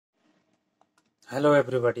Hello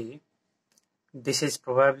everybody, this is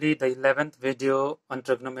probably the 11th video on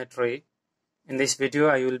trigonometry. In this video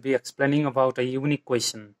I will be explaining about a unique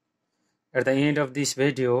question. At the end of this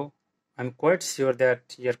video, I'm quite sure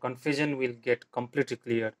that your confusion will get completely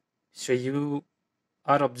clear. So you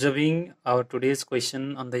are observing our today's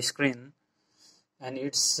question on the screen, and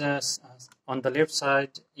it's on the left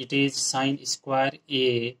side it is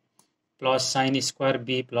Sin²A plus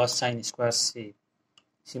Sin²B plus Sin²C.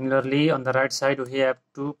 Similarly, on the right side, we have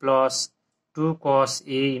 2 plus 2 cos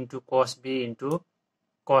A into cos B into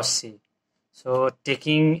cos C. So,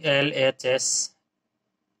 taking LHS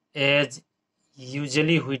as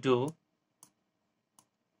usually we do,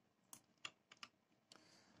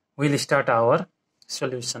 we'll start our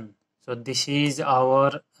solution. So, this is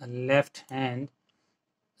our left hand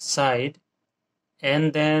side,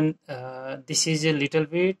 and then this is a little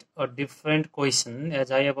bit a different question,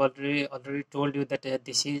 as I have already told you that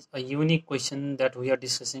this is a unique question that we are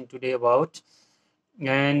discussing today about.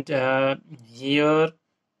 And here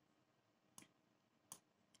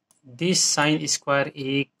this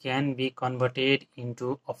Sin²A can be converted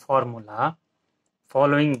into a formula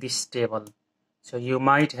following this table. So you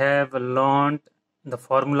might have learned the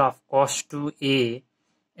formula of cos²A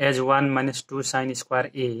as 1 minus 2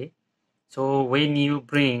 Sin²A. So when you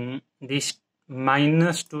bring this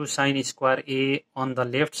minus 2 Sin²A on the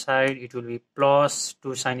left side, it will be plus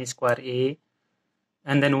 2 Sin²A.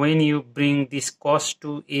 And then when you bring this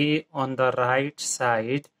cos²A on the right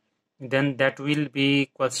side, then that will be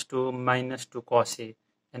equals to minus 2 cos A.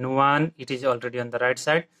 And 1, it is already on the right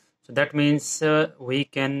side. So that means we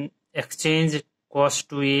can exchange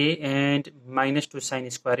cos²A and minus 2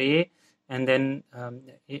 Sin²A. And then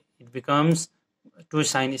it becomes 2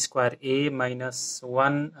 Sin²A minus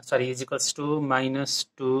 1 is equals to minus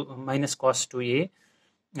cos²A,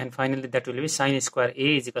 and finally that will be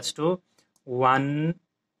Sin²A is equals to 1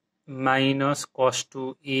 minus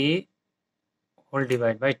cos²A whole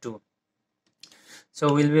divided by 2.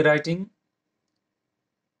 So we'll be writing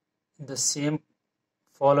the same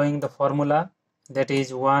following the formula, that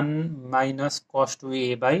is 1 minus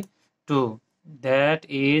cos²A by 2. That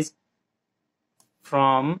is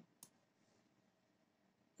from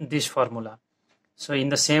this formula. So in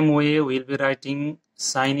the same way, we'll be writing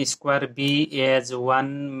Sin²B as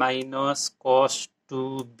 1 minus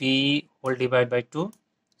cos²B whole divided by 2.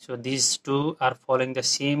 So these two are following the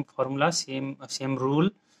same formula, same rule.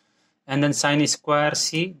 And then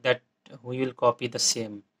Sin²C, that we will copy the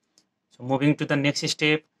same. So moving to the next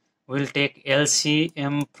step, we'll take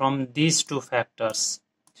LCM from these two factors.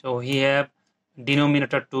 So we have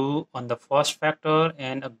denominator 2 on the first factor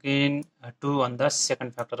and again 2 on the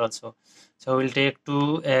second factor also. So we'll take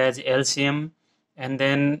 2 as LCM, and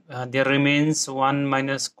then there remains 1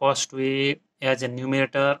 minus cos²A as a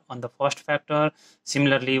numerator on the first factor.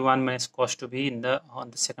 Similarly, 1 minus cos²B on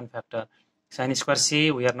the second factor. Sin²C,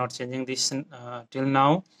 we are not changing this till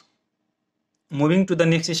now. Moving to the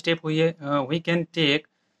next step, we can take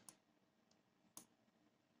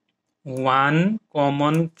 1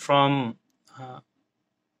 common from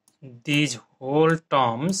these whole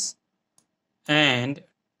terms and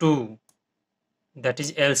 2, that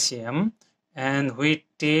is LCM, and we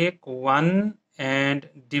take 1 and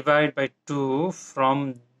divide by 2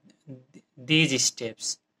 from these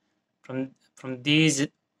steps, from these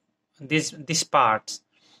parts.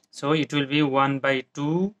 So it will be 1 by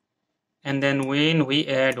 2, and then when we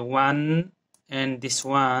add 1 and this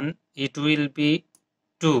one, it will be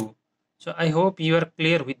 2. So I hope you are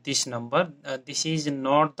clear with this number. This is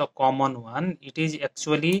not the common one. It is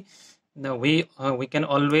actually we can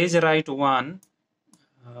always write 1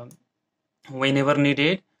 whenever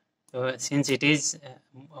needed. Since it is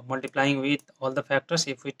multiplying with all the factors,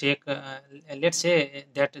 if we take let's say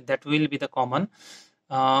that will be the common,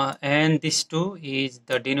 and this 2 is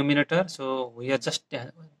the denominator. So we are just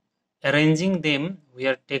arranging them. We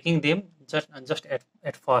are taking them just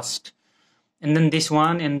at first. And then this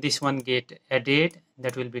one and this one get added,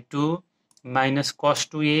 that will be 2 minus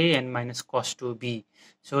cos²A and minus cos²B.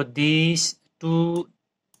 So these two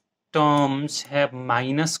terms have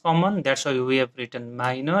minus common, that's why we have written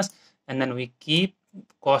minus, and then we keep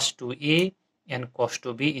cos²A and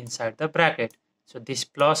cos²B inside the bracket. So this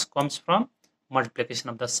plus comes from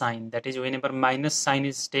multiplication of the sign, that is whenever minus sign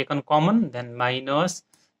is taken common, then minus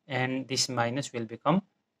and this minus will become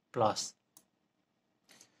plus.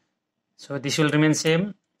 So this will remain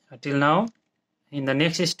same till now. In the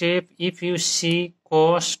next step, if you see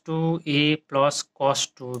cos²A plus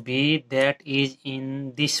cos²B, that is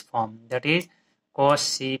in this form, that is cos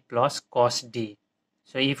C plus cos D.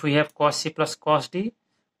 So if we have cos C plus cos D,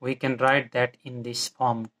 we can write that in this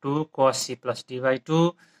form, 2 cos C plus d by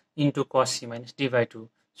 2 into cos C minus d by 2.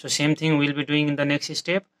 So same thing we'll be doing in the next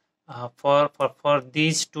step for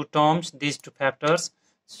these two terms, these two factors.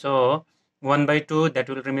 So 1 by 2, that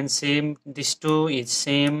will remain same. This 2 is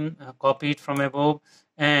same, copied from above,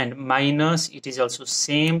 and minus, it is also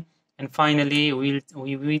same. And finally we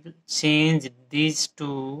will change these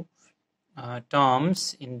two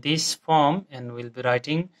terms in this form, and we'll be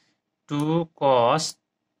writing 2 cos.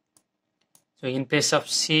 So in place of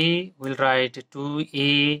C, we'll write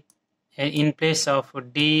 2A, and in place of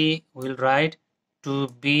D, we'll write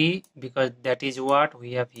 2B, because that is what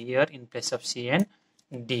we have here in place of C and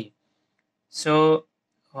D. So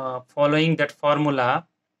following that formula,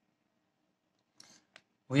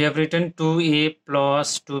 we have written 2A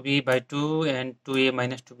plus 2B by 2 and 2A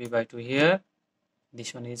minus 2B by 2 here.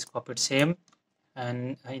 This one is copied same.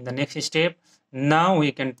 And in the next step, now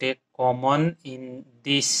we can take common in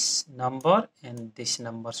this number and this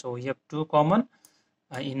number. So we have 2 common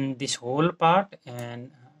in this whole part,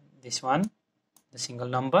 and this one, the single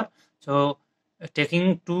number. So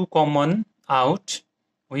taking 2 common out,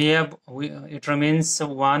 it remains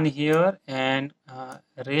 1 here, and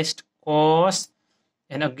rest cos.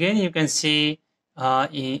 And again you can see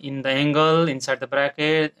in the angle inside the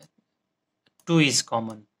bracket, 2 is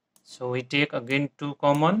common. So we take again 2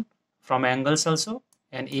 common from angles also,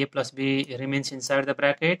 and A plus B remains inside the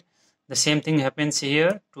bracket. The same thing happens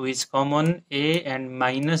here. 2 is common, A and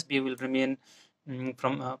minus B will remain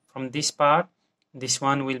from this part. This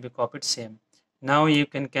one will be copied same. Now you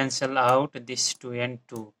can cancel out this 2 and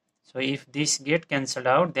 2. So if this get cancelled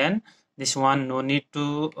out, then this one no need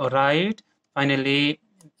to write. Finally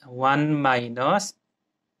 1 minus,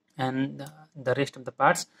 and the rest of the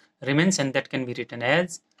parts remains, and that can be written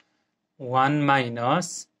as 1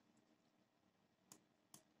 minus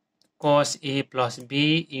cos A plus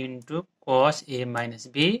B into cos A minus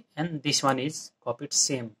B, and this one is copied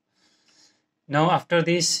same. Now after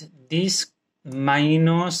this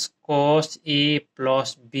minus cos A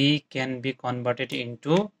plus B can be converted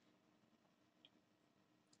into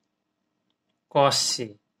cos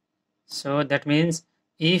C. So that means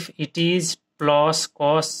if it is plus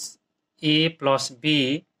cos A plus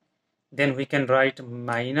B, then we can write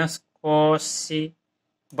minus cos C.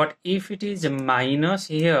 But if it is a minus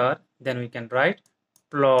here, then we can write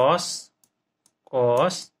plus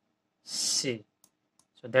cos C.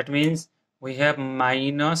 So that means we have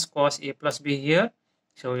minus cos A plus B here.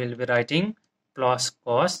 So we will be writing plus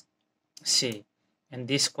cos C. And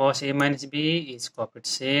this cos A minus B is copied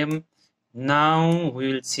same. Now we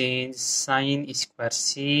will change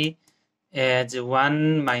Sin²C as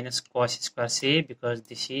 1 minus cos square C, because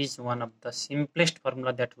this is one of the simplest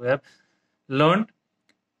formula that we have learned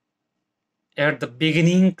at the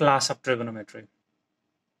beginning class of trigonometry.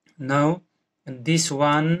 Now this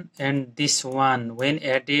one and this one, when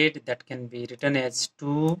added, that can be written as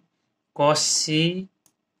 2 cos C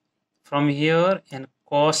from here and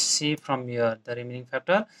cos C from here. The remaining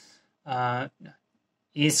factor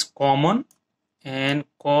is common, and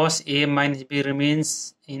cos A minus B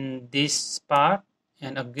remains in this part,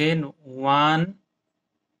 and again 1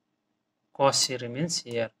 cos C remains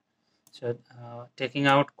here. So taking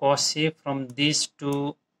out cos C from these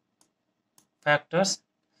two factors,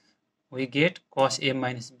 we get cos A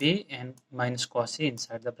minus B and minus cos C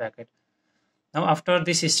inside the bracket. Now after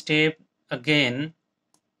this step, again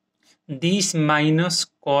this minus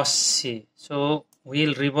cos C, so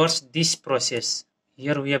we'll reverse this process.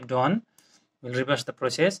 Here we have done, we'll reverse the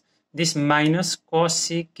process. This minus cos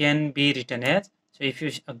C can be written as, so if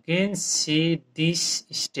you again see this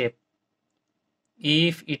step,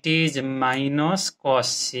 if it is minus cos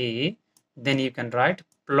C, then you can write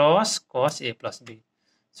plus cos A plus B.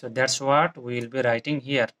 So that's what we will be writing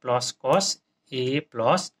here, plus cos A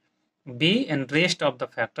plus B, and rest of the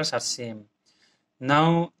factors are same.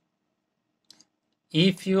 Now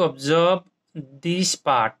if you observe this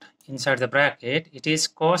part inside the bracket, it is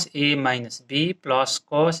cos A minus B plus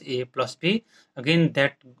cos A plus B. Again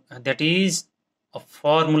that is a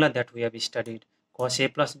formula that we have studied, cos A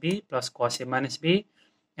plus B plus cos A minus B,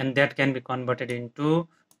 and that can be converted into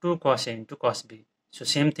 2 cos A into cos B. So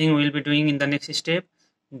same thing we will be doing in the next step,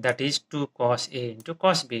 that is 2 cos A into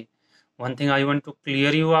cos B. One thing I want to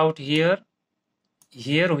clear you out here,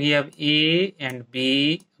 we have A and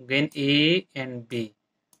B, again A and B.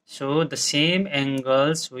 So the same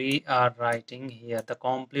angles we are writing here, the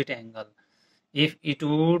complete angle. If it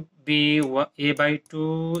would be A by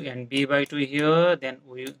 2 and B by 2 here, then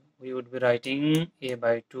we would be writing A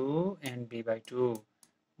by 2 and B by 2.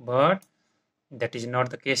 But that is not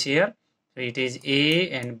the case here. So it is A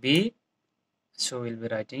and B So we'll be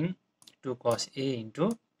writing 2 cos A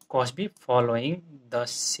into cos B following the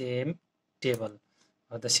same table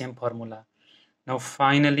or the same formula. Now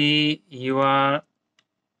finally you are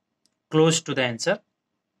close to the answer.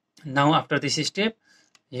 Now after this step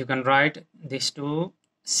you can write these two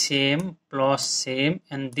same plus same,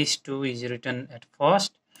 and this 2 is written at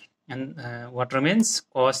first, and what remains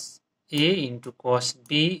cos A into cos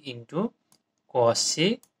B into cos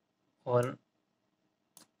C, or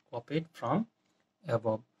copied from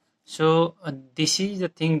above. So this is the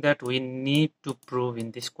thing that we need to prove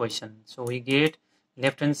in this question. So we get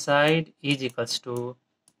left hand side is equals to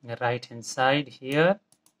right hand side here.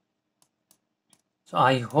 So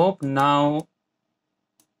I hope now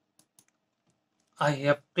I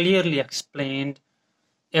have clearly explained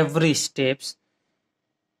every steps,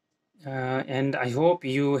 and I hope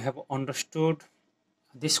you have understood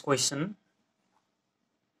this question.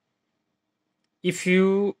 If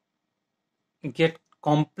you get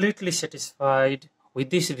completely satisfied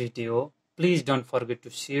with this video, please don't forget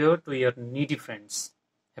to share to your needy friends.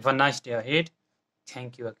 Have a nice day ahead.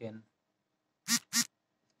 Thank you again.